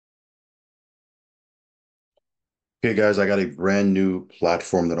Okay, guys, I got a brand new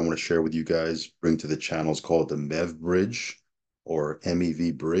platform that I want to share with you guys, bring to the channel. It's called the MEVBridge or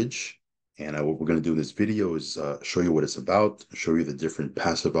MEVBridge. And what we're going to do in this video is show you what it's about, show you the different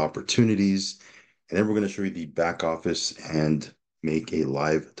passive opportunities, and then we're going to show you the back office and make a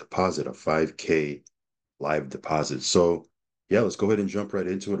live deposit, a 5K live deposit. So yeah, let's go ahead and jump right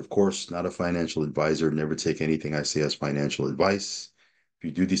into it. Of course, not a financial advisor. Never take anything I say as financial advice. If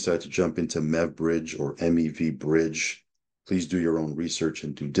you do decide to jump into MEVBridge or MEVBridge, please do your own research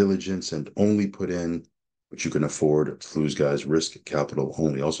and due diligence and only put in what you can afford to lose, guys. Risk capital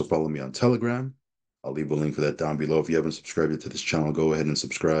only. Also follow me on Telegram. I'll leave a link for that down below. If you haven't subscribed to this channel, go ahead and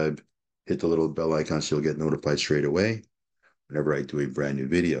subscribe. Hit the little bell icon so you'll get notified straight away whenever I do a brand new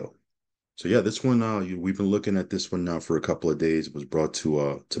video. So yeah, this one we've been looking at this one now for a couple of days. It was brought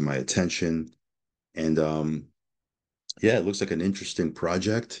to my attention, and yeah, it looks like an interesting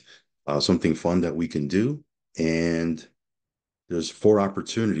project, something fun that we can do. And there's four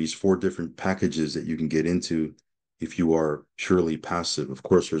opportunities, four different packages that you can get into if you are purely passive. Of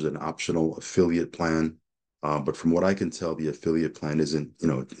course, there's an optional affiliate plan, but from what I can tell, the affiliate plan isn't,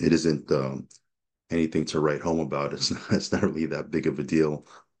 it isn't anything to write home about. It's not really that big of a deal.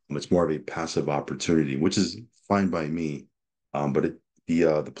 It's more of a passive opportunity, which is fine by me. But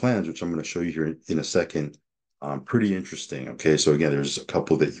the plans, which I'm going to show you here in a second, pretty interesting. Okay, so again, there's a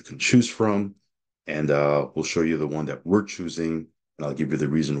couple that you can choose from, and we'll show you the one that we're choosing, and I'll give you the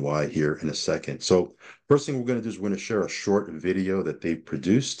reason why here in a second. So first thing we're going to do is we're going to share a short video that they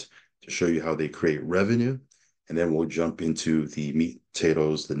produced to show you how they create revenue, and then we'll jump into the meat and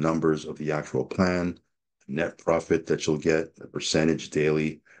potatoes, the numbers of the actual plan, the net profit that you'll get, the percentage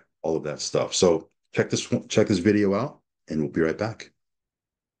daily, all of that stuff. So check this video out, and we'll be right back.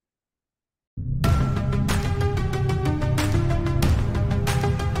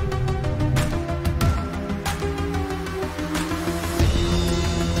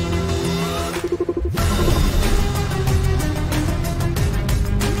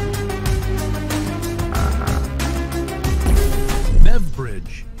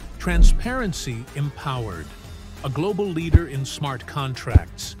 MEVBridge, transparency empowered. A global leader in smart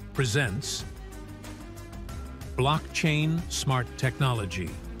contracts presents Blockchain Smart Technology.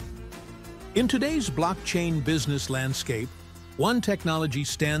 In today's blockchain business landscape, one technology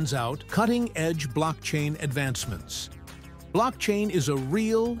stands out: cutting-edge blockchain advancements. Blockchain is a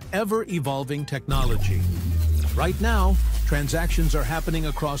real, ever-evolving technology. Right now, transactions are happening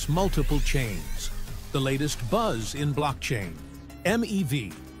across multiple chains. The latest buzz in blockchain: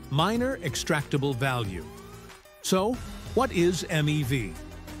 MEV, Miner Extractable Value. So, what is MEV?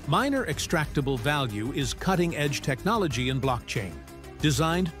 Miner Extractable Value is cutting-edge technology in blockchain,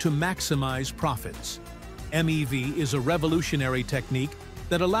 designed to maximize profits. MEV is a revolutionary technique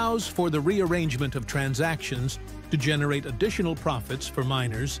that allows for the rearrangement of transactions to generate additional profits for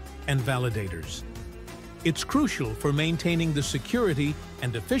miners and validators. It's crucial for maintaining the security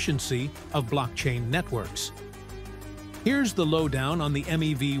and efficiency of blockchain networks. Here's the lowdown on the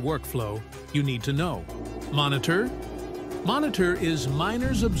MEV workflow you need to know. Monitor. Monitor is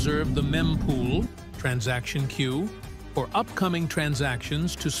miners observe the mempool, transaction queue, for upcoming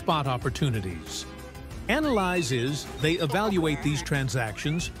transactions to spot opportunities. Analyze is they evaluate these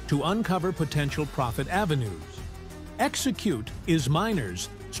transactions to uncover potential profit avenues. Execute is miners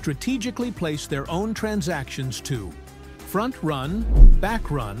strategically place their own transactions to front run, back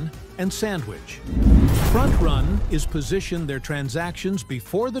run, and sandwich. Front run is position their transactions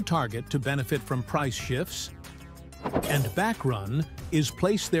before the target to benefit from price shifts, and back run is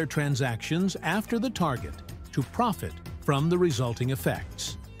place their transactions after the target to profit from the resulting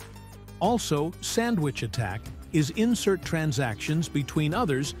effects. Also, sandwich attack is insert transactions between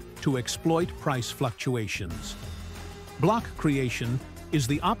others to exploit price fluctuations. Block creation is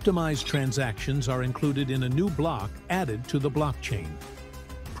the optimized transactions are included in a new block added to the blockchain.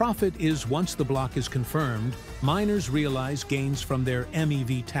 Profit is once the block is confirmed, miners realize gains from their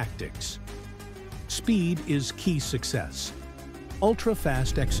MEV tactics. Speed is key success.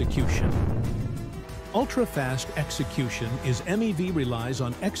 Ultra-fast execution. Ultra-fast execution is MEV relies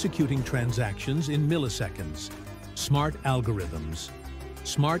on executing transactions in milliseconds. Smart algorithms.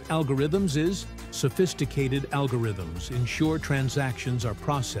 Smart algorithms is sophisticated algorithms ensure transactions are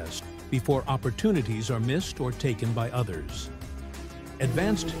processed before opportunities are missed or taken by others.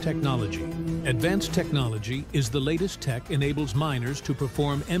 Advanced technology. Advanced technology is the latest tech enables miners to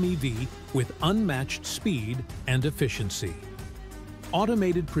perform MEV with unmatched speed and efficiency.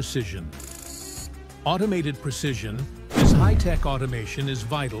 Automated precision. Automated precision is high-tech automation is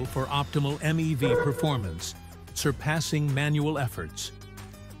vital for optimal MEV performance, surpassing manual efforts.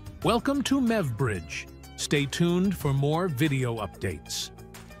 Welcome to MEVBridge. Stay tuned for more video updates.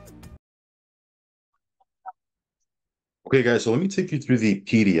 Okay, guys, so let me take you through the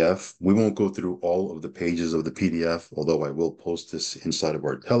PDF. We won't go through all of the pages of the PDF, although I will post this inside of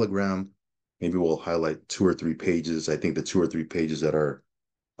our Telegram. Maybe we'll highlight 2 or 3 pages. I think the 2 or 3 pages that are,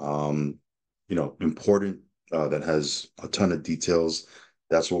 um, important, that has a ton of details.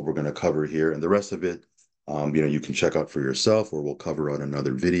 That's what we're going to cover here. And the rest of it, you can check out for yourself, or we'll cover on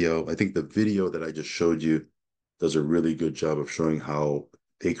another video. I think the video that I just showed you does a really good job of showing how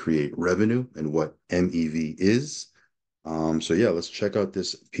they create revenue and what MEV is. So yeah, let's check out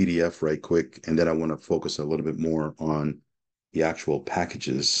this PDF right quick, and then I want to focus a little bit more on the actual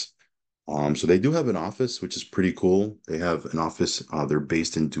packages. So they do have an office, which is pretty cool. They have an office. They're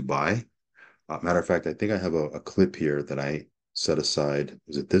based in Dubai. Matter of fact, I think I have a clip here that I set aside.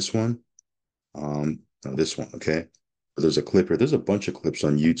 Is it this one? No, this one. Okay. But there's a clip here. There's a bunch of clips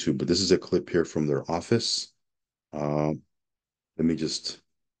on YouTube, but this is a clip here from their office. Let me just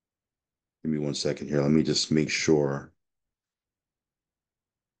give me 1 second here. Let me just make sure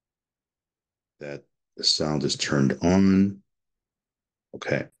that the sound is turned on.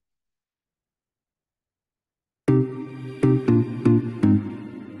 Okay.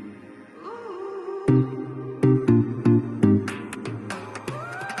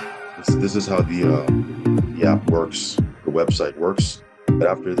 This is how the app works, the website works. But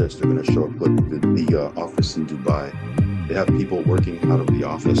after this, they're going to show a clip of the office in Dubai. They have people working out of the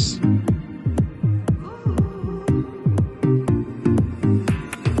office.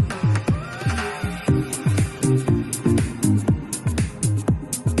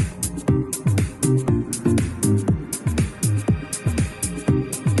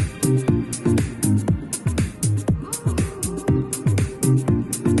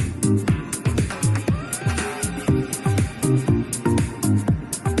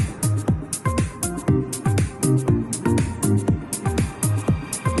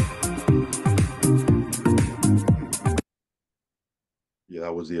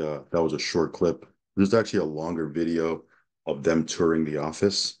 Yeah, that was a short clip. There's actually a longer video of them touring the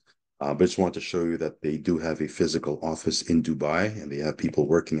office. But I just wanted to show you that they do have a physical office in Dubai, and they have people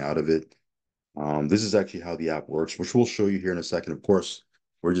working out of it. This is actually how the app works, which we'll show you here in a second. Of course,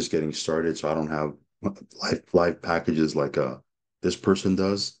 we're just getting started, so I don't have live packages like this person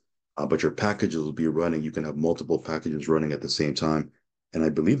does. But your packages will be running. You can have multiple packages running at the same time. And I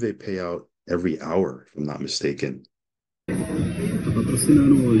believe they pay out every hour, if I'm not mistaken. Tá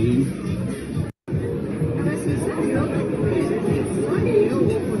patrocinando hoje, hein?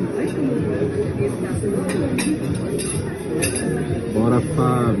 Bora,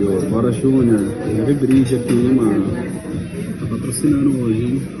 Fábio. Bora, Júnior. MEVBridge aqui, hein, mano. Tá patrocinando hoje,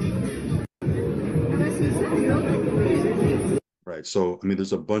 hein? Right. So, I mean,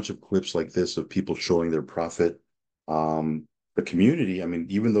 there's a bunch of clips like this of people showing their profit. The community, I mean,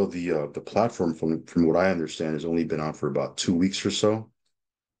 even though the platform, from what I understand, has only been out for about 2 weeks or so,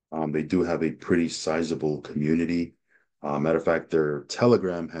 they do have a pretty sizable community. Matter of fact, their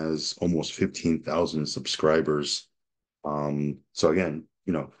Telegram has almost 15,000 subscribers. So again,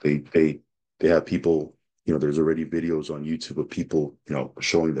 they have people, there's already videos on YouTube of people,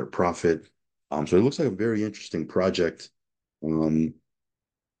 showing their profit. So it looks like a very interesting project.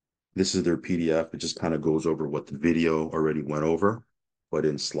 This is their PDF. It just kind of goes over what the video already went over, but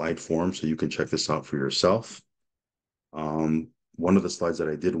in slide form, so you can check this out for yourself. One of the slides that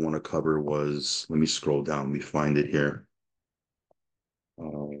I did want to cover was, let me scroll down, let me find it here.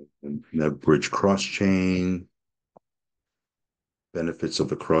 MEVBridge cross-chain, benefits of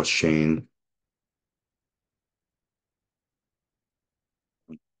the cross-chain.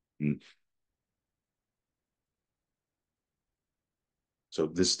 So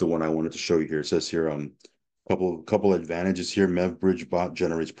this is the one I wanted to show you here. It says here, couple advantages here. MEVBridge bot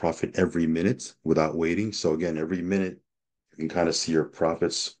generates profit every minute without waiting. So again, every minute you can kind of see your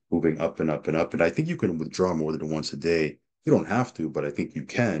profits moving up and up and up. And I think you can withdraw more than once a day. You don't have to, but I think you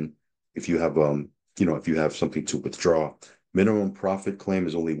can if you have if you have something to withdraw. Minimum profit claim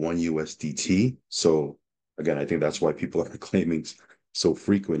is only 1 USDT. So again, I think that's why people are claiming so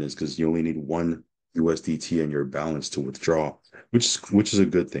frequent, is because you only need 1 USDT in your balance to withdraw, which is a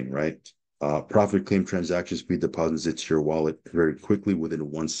good thing, right? Profit claim transaction speed deposits into your wallet very quickly within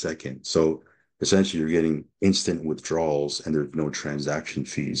 1 second. So essentially, you're getting instant withdrawals and there's no transaction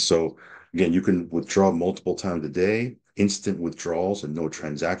fees. So again, you can withdraw multiple times a day, instant withdrawals and no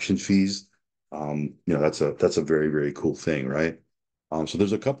transaction fees. That's a very, very cool thing, right? So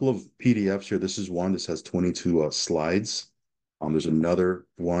there's a couple of PDFs here. This is one. This has 22 slides. There's another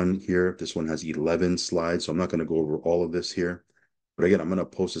one here. This one has 11 slides. So I'm not going to go over all of this here. But again, I'm going to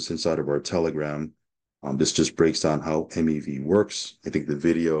post this inside of our Telegram. This just breaks down how MEV works. I think the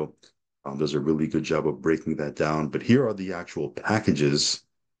video does a really good job of breaking that down. But here are the actual packages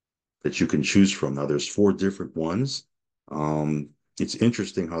that you can choose from. Now, there's four different ones. Um, it's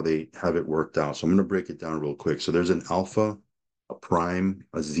interesting how they have it worked out. So I'm going to break it down real quick. So there's an alpha, a prime,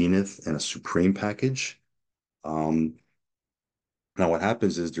 a zenith, and a supreme package. Um, Now, what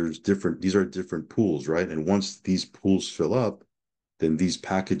happens is these are different pools, right? And once these pools fill up, then these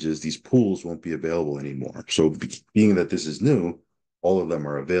pools won't be available anymore. So being that this is new, all of them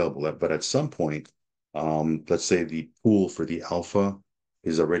are available. But at some point, let's say the pool for the alpha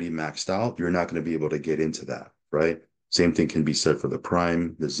is already maxed out, you're not going to be able to get into that, right? Same thing can be said for the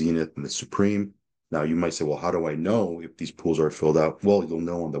prime, the zenith, and the supreme. Now you might say, well, how do I know if these pools are filled out? Well, you'll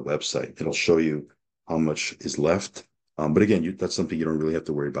know on the website. It'll show you how much is left. But again, that's something you don't really have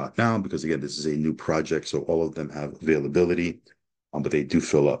to worry about now because again, this is a new project, so all of them have availability, but they do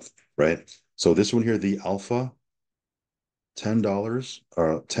fill up, right? So this one here, the alpha, $10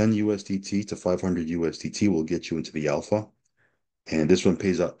 or 10 USDT to 500 USDT will get you into the alpha. And this one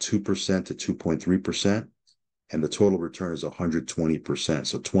pays out 2% to 2.3%. And the total return is 120%.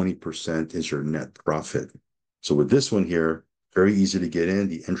 So 20% is your net profit. So with this one here, very easy to get in.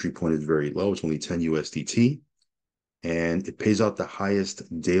 The entry point is very low. It's only 10 USDT. And it pays out the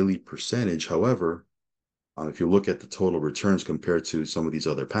highest daily percentage. However, if you look at the total returns compared to some of these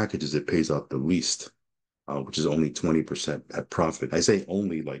other packages, it pays out the least, which is only 20% net profit. I say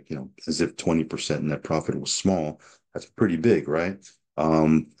only like, as if 20% net profit was small. That's pretty big, right?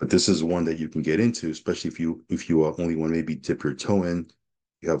 But this is one that you can get into, especially if you only want to maybe dip your toe in,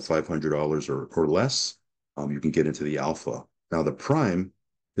 you have $500 or less, you can get into the alpha. Now the prime,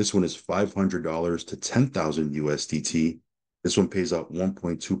 this one is $500 to 10,000 USDT. This one pays out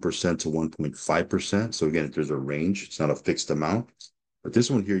 1.2% to 1.5%. So again, there's a range. It's not a fixed amount. But this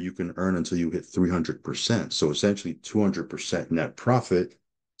one here, you can earn until you hit 300%. So essentially 200% net profit.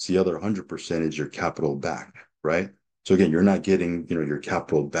 It's the other 100% is your capital back, right? So again, you're not getting, your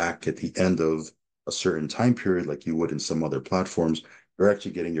capital back at the end of a certain time period like you would in some other platforms. You're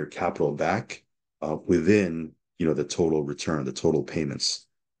actually getting your capital back within, the total return, the total payments.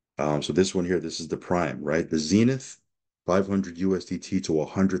 So this one here, this is the prime, right? The zenith, 500 USDT to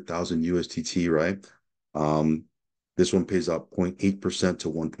 100,000 USDT, right? This one pays out 0.8% to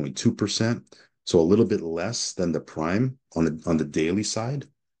 1.2%. So a little bit less than the prime on the daily side,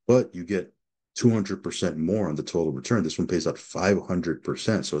 but you get 200% more on the total return. This one pays out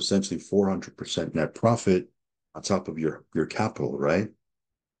 500%. So essentially 400% net profit on top of your capital, right?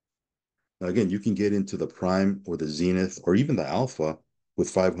 Now, again, you can get into the prime or the zenith or even the alpha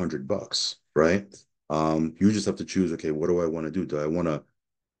with $500, right? You just have to choose, okay, what do I want to do? Do I want to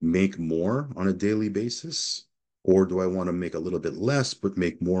make more on a daily basis? Or do I want to make a little bit less, but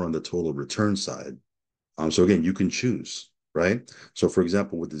make more on the total return side? So again, you can choose, right? So for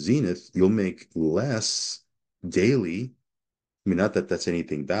example, with the Zenith, you'll make less daily. I mean, not that that's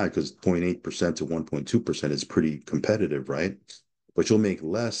anything bad because 0.8% to 1.2% is pretty competitive, right? But you'll make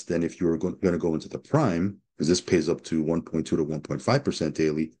less than if you were going to go into the prime because this pays up to 1.2 to 1.5%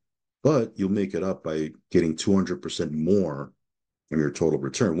 daily, but you'll make it up by getting 200% more in your total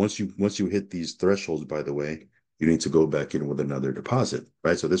return. Once you hit these thresholds, by the way, you need to go back in with another deposit,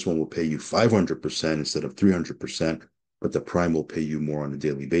 right? So this one will pay you 500% instead of 300%, but the prime will pay you more on a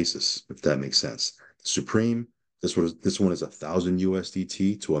daily basis, if that makes sense. Supreme, this one is 1,000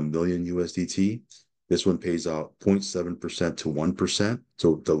 USDT to 1,000,000 USDT. This one pays out 0.7% to 1%,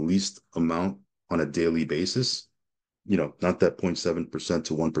 so the least amount on a daily basis. Not that 0.7%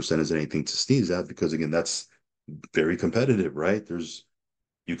 to 1% is anything to sneeze at, because again, that's very competitive, right?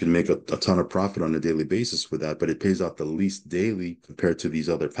 You can make a ton of profit on a daily basis with that, but it pays out the least daily compared to these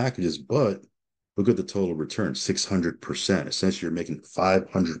other packages. But look at the total return, 600%. Essentially, you're making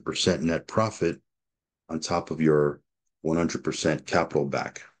 500% net profit on top of your 100% capital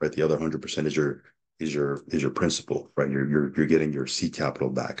back, right? The other 100% is your principal, right? You're getting your seed capital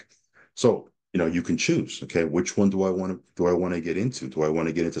back. So you can choose. Okay, which one do I want to get into? Do I want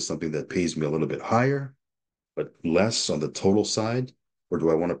to get into something that pays me a little bit higher, but less on the total side? Or do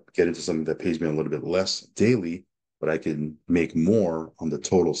I want to get into something that pays me a little bit less daily, but I can make more on the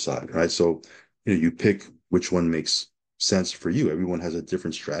total side, right? So, you pick which one makes sense for you. Everyone has a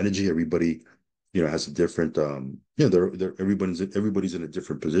different strategy. Everybody, has a different, everybody's in a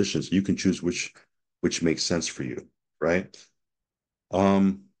different position. So you can choose which makes sense for you, right?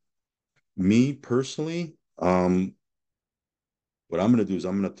 Um, Me personally, what I'm going to do is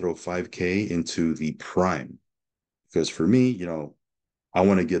I'm going to throw 5K into the prime because for me, I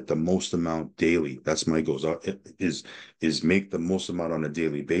want to get the most amount daily. That's my goals. Is make the most amount on a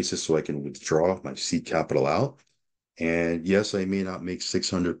daily basis so I can withdraw my seed capital out. And yes, I may not make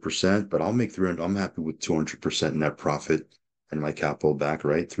 600%, but I'll make 300. I'm happy with 200% net profit and my capital back,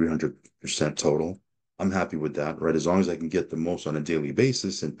 right? 300% total. I'm happy with that, right? As long as I can get the most on a daily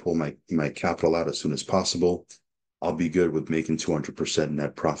basis and pull my capital out as soon as possible, I'll be good with making 200%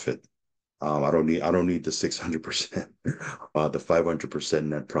 net profit. I don't need the 600%, the 500%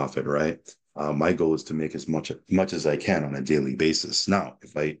 net profit, right? My goal is to make as much as I can on a daily basis. Now,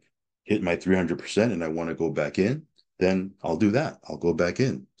 if I hit my 300% and I want to go back in, then I'll do that. I'll go back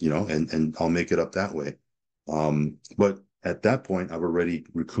in, and I'll make it up that way. But at that point, I've already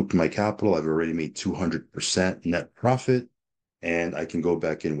recouped my capital. I've already made 200% net profit, and I can go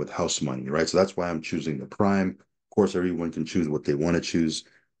back in with house money, right? So that's why I'm choosing the prime. Of course, everyone can choose what they want to choose.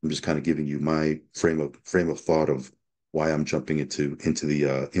 I'm just kind of giving you my frame of thought of why I'm jumping into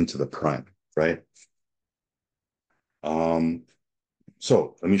the prime, right? Um,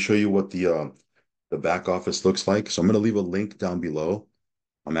 so let me show you what the back office looks like. So I'm going to leave a link down below.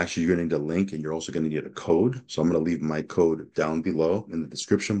 I'm actually going to need a link, and you're also going to need a code. So I'm going to leave my code down below in the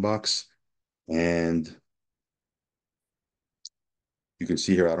description box. And you can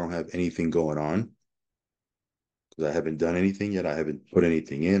see here, I don't have anything going on because I haven't done anything yet. I haven't put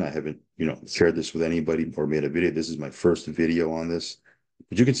anything in. I haven't, shared this with anybody or made a video. This is my first video on this.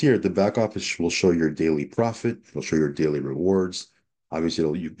 But you can see here, the back office will show your daily profit. It'll show your daily rewards.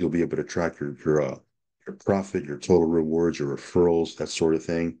 Obviously, you'll be able to track your profit, your total rewards, your referrals, that sort of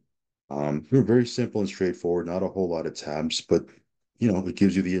thing. They're very simple and straightforward. Not a whole lot of tabs, but it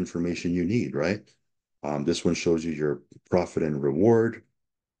gives you the information you need, right? This one shows you your profit and reward.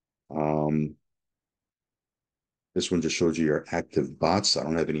 Um, this one just shows you your active bots. I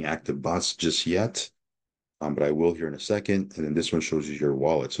don't have any active bots just yet, but I will here in a second. And then this one shows you your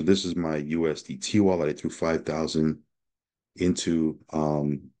wallet. So this is my USDT wallet. I threw 5,000 into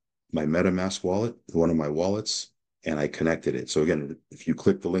my MetaMask wallet, one of my wallets, and I connected it. So again, if you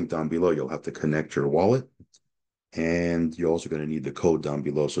click the link down below, you'll have to connect your wallet. And you're also going to need the code down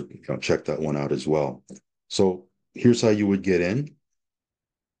below. So check that one out as well. So here's how you would get in.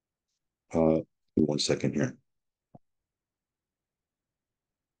 1 second here.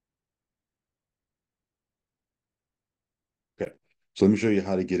 Okay. So let me show you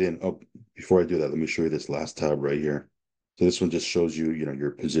how to get in. Oh, before I do that, let me show you this last tab right here. So this one just shows you,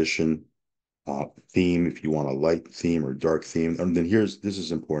 your position, theme, if you want a light theme or dark theme. And then this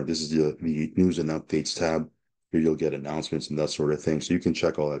is important. This is the news and updates tab. Here you'll get announcements and that sort of thing. So you can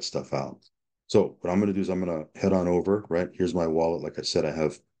check all that stuff out. So what I'm going to do is I'm going to head on over, right? Here's my wallet. Like I said, I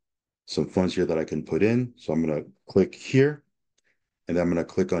have some funds here that I can put in. So I'm going to click here and then I'm going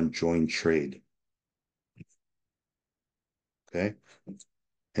to click on join trade. Okay.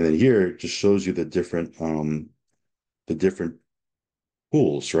 And then here it just shows you the different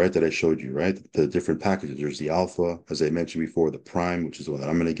pools, right, that I showed you, right? The different packages. There's the alpha, as I mentioned before, the prime, which is the one that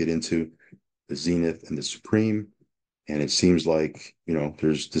I'm going to get into, the zenith and the supreme. And it seems like,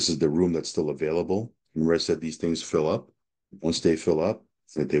 this is the room that's still available. Remember I said these things fill up. Once they fill up,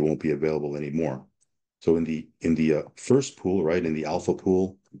 they won't be available anymore. So in the first pool, right, in the alpha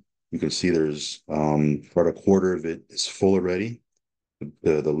pool, you can see there's about a quarter of it is full already.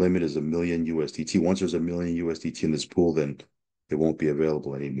 The limit is 1 million USDT. Once there's 1 million USDT in this pool, then it won't be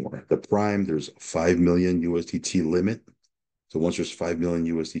available anymore. The prime, there's 5 million USDT limit. So once there's 5 million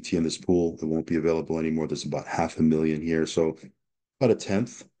USDT in this pool, it won't be available anymore. There's about 500,000 here. So about a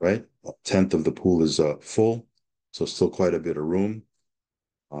tenth, right? A tenth of the pool is full. So still quite a bit of room.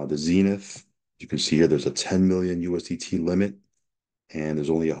 The zenith, you can see here, there's a 10 million USDT limit. And there's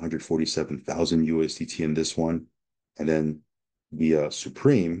only 147,000 USDT in this one. And then the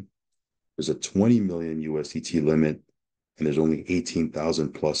Supreme, there's a 20 million USDT limit, and there's only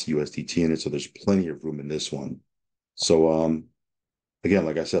 18,000 plus USDT in it. So there's plenty of room in this one. So again,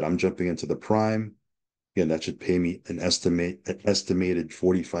 like I said, I'm jumping into the prime. Again, that should pay me an estimated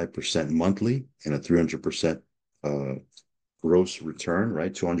 45% monthly and a 300% gross return,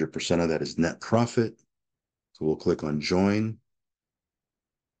 right? 200% of that is net profit. So we'll click on join.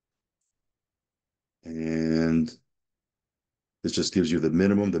 And this just gives you the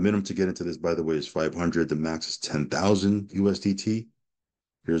minimum. The minimum to get into this, by the way, is 500. The max is 10,000 USDT.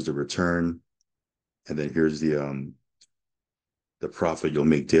 Here's the return. And then here's the profit you'll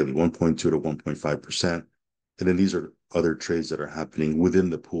make daily, 1.2 to 1.5%. And then these are other trades that are happening within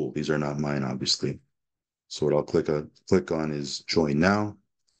the pool. These are not mine, obviously. So what I'll click on is join now.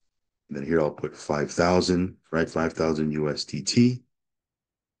 And then here I'll put 5,000, right? 5,000 USDT.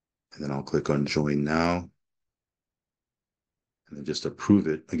 And then I'll click on join now. and then just approve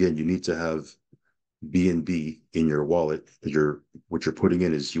it. Again, you need to have BNB in your wallet. What you're putting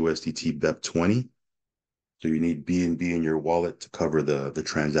in is USDT BEP20. So you need BNB in your wallet to cover the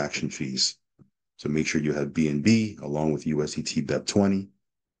transaction fees. So make sure you have BNB along with USDT BEP20.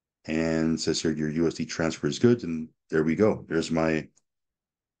 And it says here your USD transfer is good. And there we go. There's my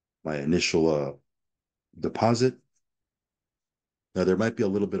initial deposit. Now there might be a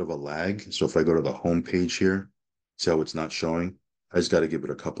little bit of a lag. So if I go to the home page here, see how it's not showing? I just got to give it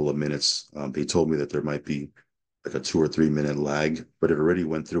a couple of minutes. They told me that there might be like a 2 or 3 minute lag, but it already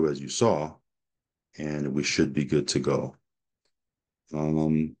went through as you saw, and we should be good to go.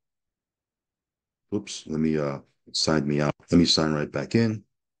 Oops, let me sign me out. Let me sign right back in.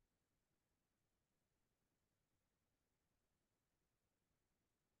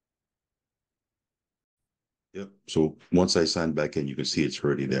 Yep. So once I sign back in, you can see it's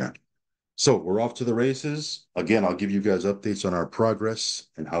already there. So we're off to the races. Again, I'll give you guys updates on our progress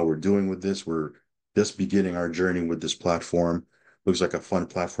and how we're doing with this. We're just beginning our journey with this platform. Looks like a fun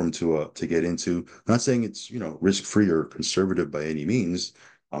platform to get into. I'm not saying it's risk-free or conservative by any means.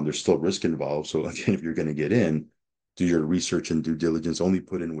 There's still risk involved. So again, if you're going to get in, do your research and due diligence. Only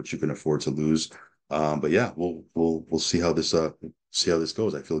put in what you can afford to lose. But yeah, we'll see how this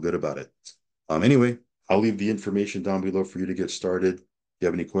goes. I feel good about it. Anyway, I'll leave the information down below for you to get started. If you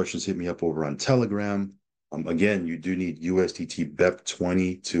have any questions, hit me up over on Telegram. Again, you do need USDT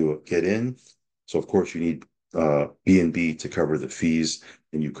BEP20 to get in. So of course you need BNB to cover the fees,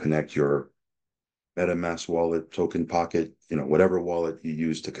 and you connect your MetaMask wallet, Token Pocket, whatever wallet you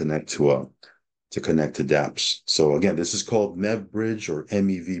use to connect to dApps. So again, this is called MEVBridge or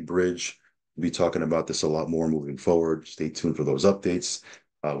MEVBridge. We'll be talking about this a lot more moving forward. Stay tuned for those updates.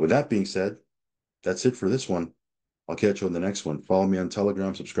 With that being said, that's it for this one. I'll catch you on the next one. Follow me on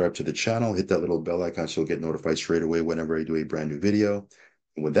Telegram, subscribe to the channel, hit that little bell icon so you'll get notified straight away whenever I do a brand new video.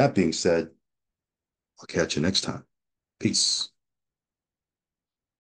 And with that being said, I'll catch you next time. Peace.